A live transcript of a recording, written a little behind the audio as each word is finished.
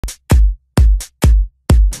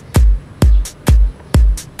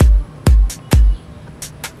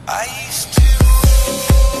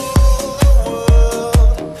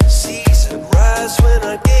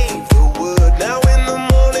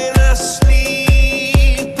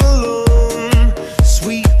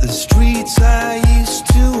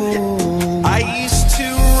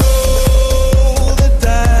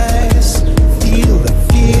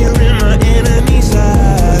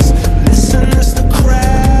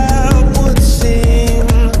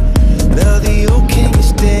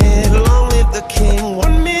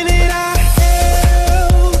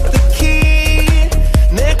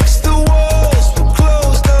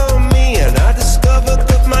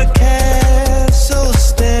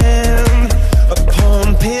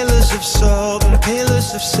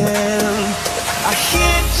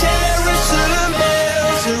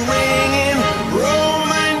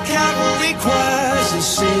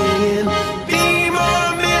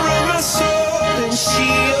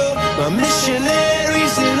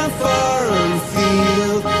missionaries in a foreign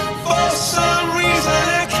field. For some reason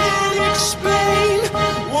I can't explain,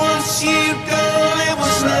 once you'd gone it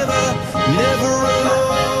was never, never an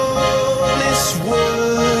honest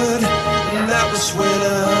word. And that was when